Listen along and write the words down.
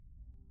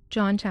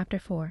John chapter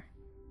 4.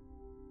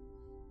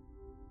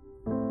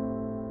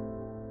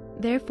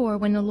 Therefore,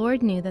 when the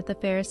Lord knew that the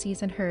Pharisees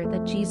had heard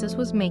that Jesus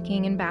was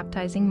making and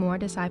baptizing more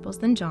disciples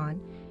than John,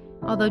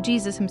 although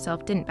Jesus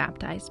himself didn't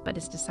baptize, but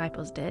his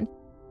disciples did,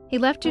 he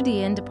left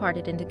Judea and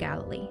departed into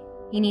Galilee.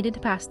 He needed to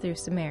pass through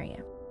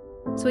Samaria.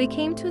 So he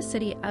came to a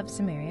city of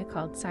Samaria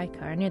called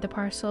Sychar, near the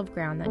parcel of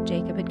ground that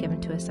Jacob had given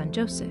to his son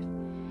Joseph.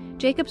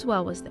 Jacob's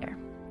well was there.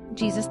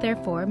 Jesus,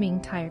 therefore, being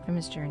tired from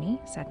his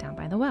journey, sat down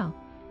by the well.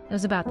 It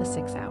was about the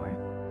 6th hour.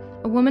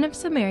 A woman of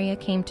Samaria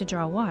came to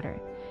draw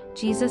water.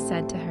 Jesus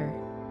said to her,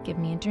 "Give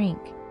me a drink."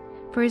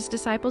 For his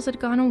disciples had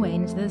gone away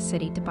into the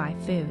city to buy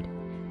food.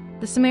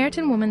 The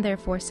Samaritan woman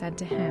therefore said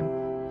to him,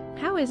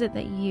 "How is it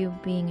that you,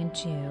 being a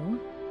Jew,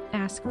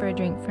 ask for a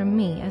drink from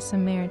me, a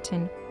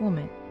Samaritan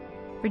woman?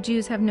 For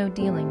Jews have no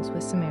dealings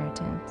with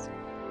Samaritans."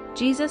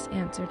 Jesus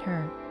answered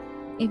her,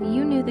 "If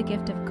you knew the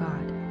gift of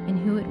God, and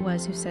who it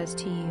was who says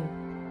to you,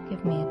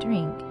 'Give me a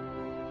drink,'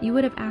 you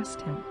would have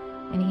asked him,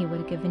 and he would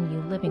have given you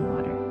living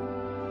water."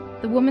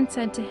 The woman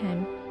said to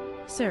him,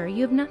 "Sir,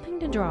 you have nothing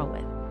to draw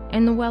with,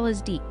 and the well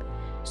is deep.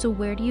 So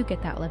where do you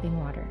get that living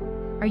water?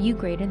 Are you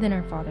greater than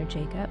our father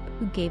Jacob,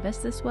 who gave us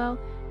this well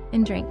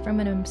and drank from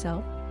it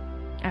himself,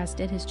 as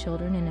did his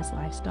children and his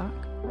livestock?"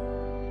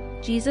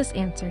 Jesus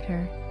answered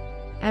her,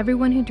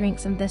 "Everyone who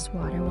drinks of this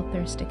water will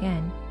thirst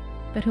again,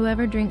 but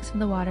whoever drinks of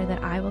the water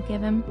that I will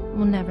give him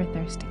will never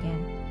thirst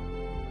again.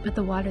 But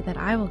the water that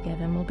I will give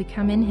him will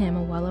become in him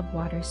a well of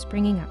water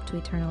springing up to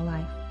eternal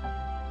life."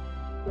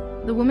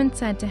 The woman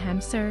said to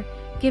him, "Sir,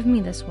 give me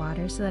this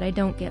water so that I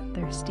don't get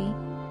thirsty,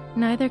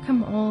 neither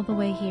come all the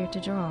way here to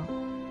draw."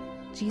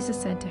 Jesus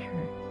said to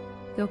her,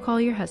 "Go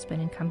call your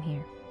husband and come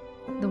here."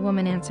 The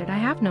woman answered, "I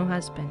have no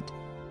husband."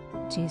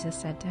 Jesus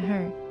said to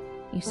her,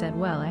 "You said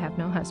well, I have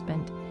no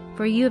husband,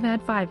 for you have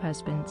had 5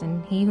 husbands,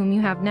 and he whom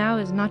you have now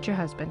is not your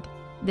husband.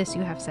 This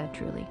you have said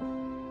truly."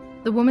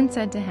 The woman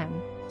said to him,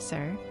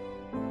 "Sir,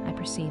 I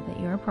perceive that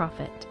you are a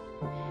prophet.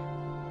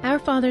 Our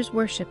fathers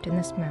worshipped in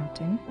this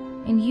mountain,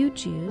 and you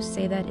Jews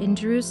say that in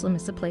Jerusalem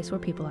is the place where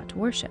people ought to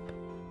worship."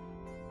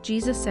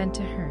 Jesus said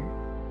to her,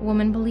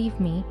 "Woman, believe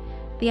me,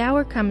 the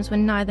hour comes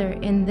when neither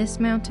in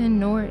this mountain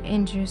nor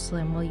in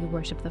Jerusalem will you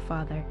worship the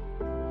Father.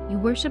 You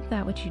worship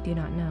that which you do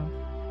not know.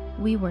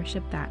 We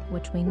worship that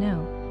which we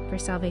know, for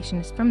salvation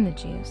is from the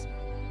Jews.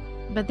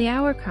 But the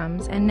hour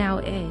comes, and now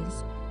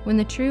is, when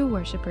the true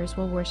worshippers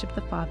will worship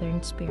the Father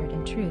in spirit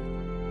and truth.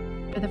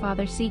 For the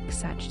Father seeks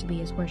such to be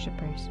his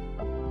worshippers.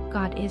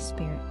 God is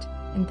spirit,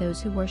 and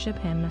those who worship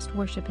him must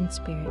worship in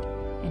spirit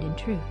and in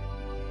truth."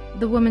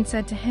 The woman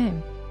said to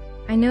him,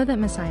 "I know that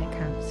Messiah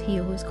comes, he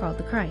who is called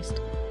the Christ.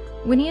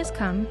 When he has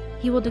come,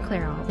 he will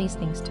declare all these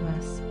things to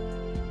us."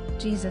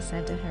 Jesus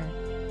said to her,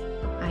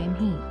 "I am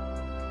he,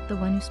 the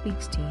one who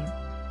speaks to you."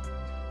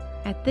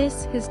 At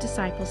this his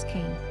disciples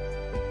came.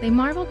 They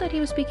marveled that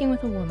he was speaking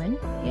with a woman,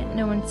 yet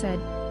no one said,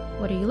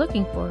 "What are you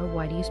looking for, or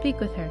why do you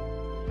speak with her?"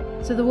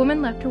 So the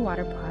woman left her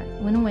water pot,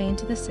 went away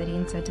into the city,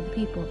 and said to the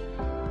people,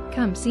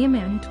 "Come, see a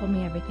man who told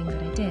me everything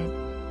that I did.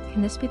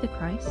 Can this be the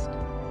Christ?"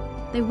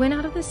 They went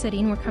out of the city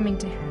and were coming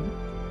to him.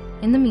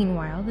 In the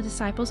meanwhile, the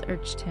disciples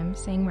urged him,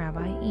 saying,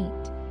 "Rabbi,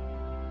 eat."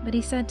 But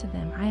he said to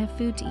them, "I have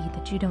food to eat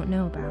that you don't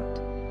know about."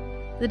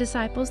 The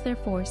disciples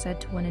therefore said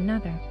to one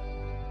another,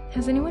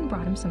 "Has anyone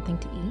brought him something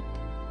to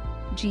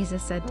eat?"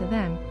 Jesus said to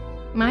them,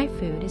 "My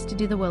food is to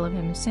do the will of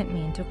him who sent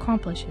me and to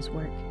accomplish his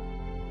work.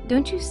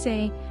 Don't you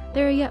say,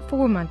 'There are yet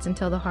 4 months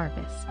until the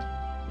harvest'?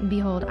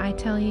 Behold, I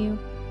tell you,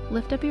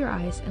 lift up your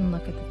eyes and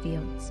look at the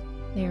fields.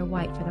 They are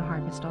white for the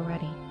harvest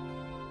already.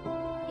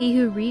 He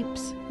who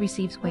reaps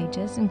receives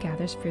wages and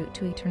gathers fruit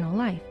to eternal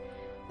life,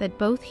 that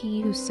both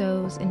he who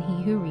sows and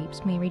he who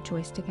reaps may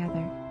rejoice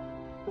together.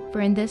 For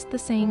in this the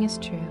saying is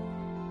true,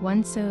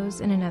 one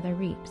sows and another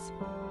reaps.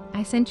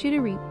 I sent you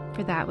to reap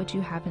for that which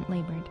you haven't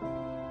labored.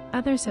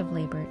 Others have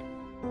labored,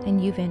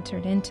 and you've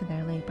entered into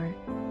their labor."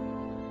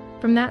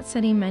 From that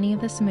city many of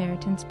the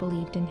Samaritans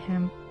believed in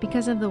him,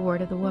 because of the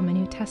word of the woman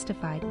who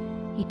testified,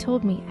 "He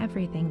told me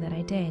everything that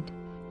I did."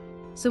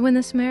 So when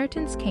the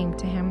Samaritans came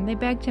to him, they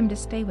begged him to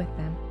stay with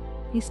them.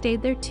 He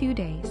stayed there 2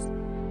 days.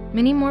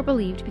 Many more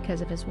believed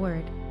because of his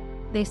word.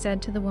 They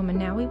said to the woman,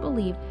 "Now we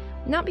believe,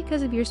 not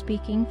because of your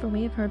speaking, for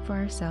we have heard for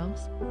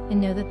ourselves,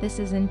 and know that this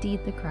is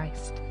indeed the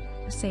Christ,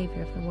 the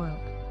Savior of the world."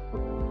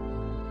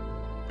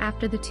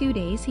 After the 2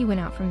 days he went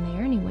out from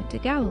there, and he went to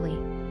Galilee.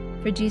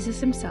 For Jesus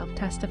himself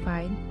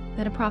testified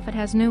that a prophet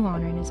has no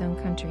honor in his own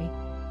country.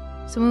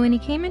 So when he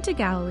came into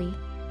Galilee,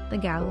 the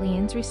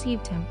Galileans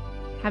received him,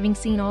 having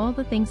seen all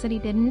the things that he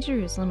did in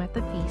Jerusalem at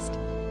the feast,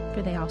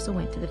 for they also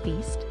went to the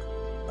feast.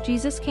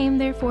 Jesus came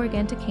therefore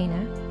again to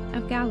Cana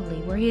of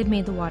Galilee, where he had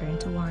made the water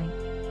into wine.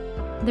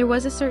 There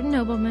was a certain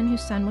nobleman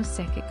whose son was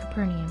sick at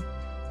Capernaum.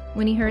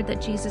 When he heard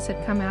that Jesus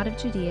had come out of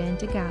Judea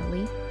into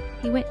Galilee,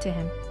 he went to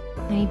him,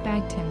 and he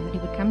begged him that he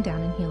would come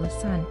down and heal his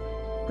son,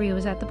 for he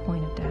was at the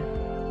point of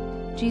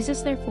death.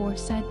 Jesus therefore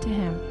said to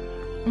him,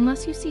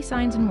 "Unless you see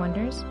signs and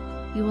wonders,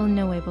 you will in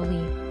no way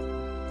believe."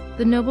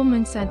 The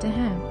nobleman said to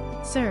him,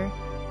 "Sir,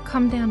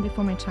 come down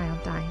before my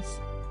child dies."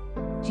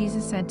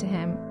 Jesus said to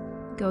him,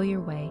 "Go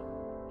your way.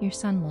 Your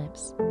son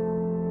lives."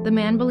 The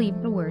man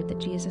believed the word that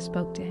Jesus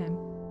spoke to him,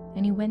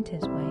 and he went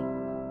his way.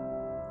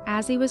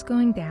 As he was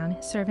going down,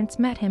 his servants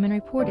met him and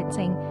reported,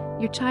 saying,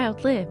 "Your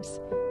child lives."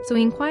 So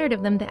he inquired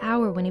of them the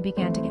hour when he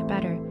began to get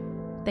better.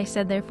 They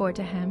said therefore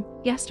to him,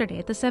 "Yesterday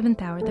at the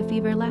 7th hour the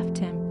fever left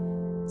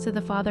him." So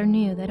the father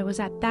knew that it was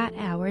at that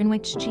hour in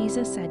which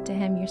Jesus said to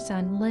him, "Your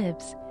son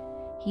lives."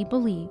 He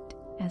believed,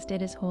 as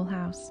did his whole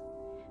house.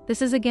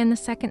 This is again the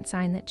second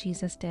sign that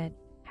Jesus did,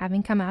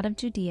 having come out of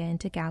Judea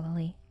into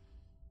Galilee.